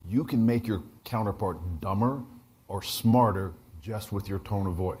You can make your counterpart dumber or smarter just with your tone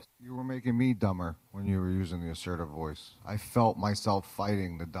of voice. You were making me dumber when you were using the assertive voice. I felt myself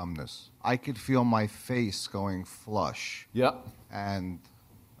fighting the dumbness. I could feel my face going flush. Yep. And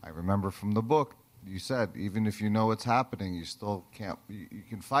I remember from the book, you said, even if you know what's happening, you still can't, you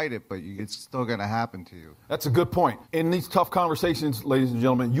can fight it, but it's still going to happen to you. That's a good point. In these tough conversations, ladies and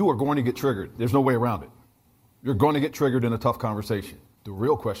gentlemen, you are going to get triggered. There's no way around it. You're going to get triggered in a tough conversation. The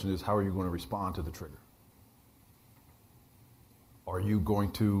real question is, how are you going to respond to the trigger? Are you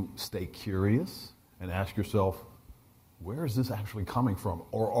going to stay curious and ask yourself, where is this actually coming from?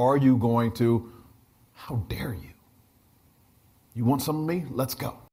 Or are you going to, how dare you? You want some of me? Let's go.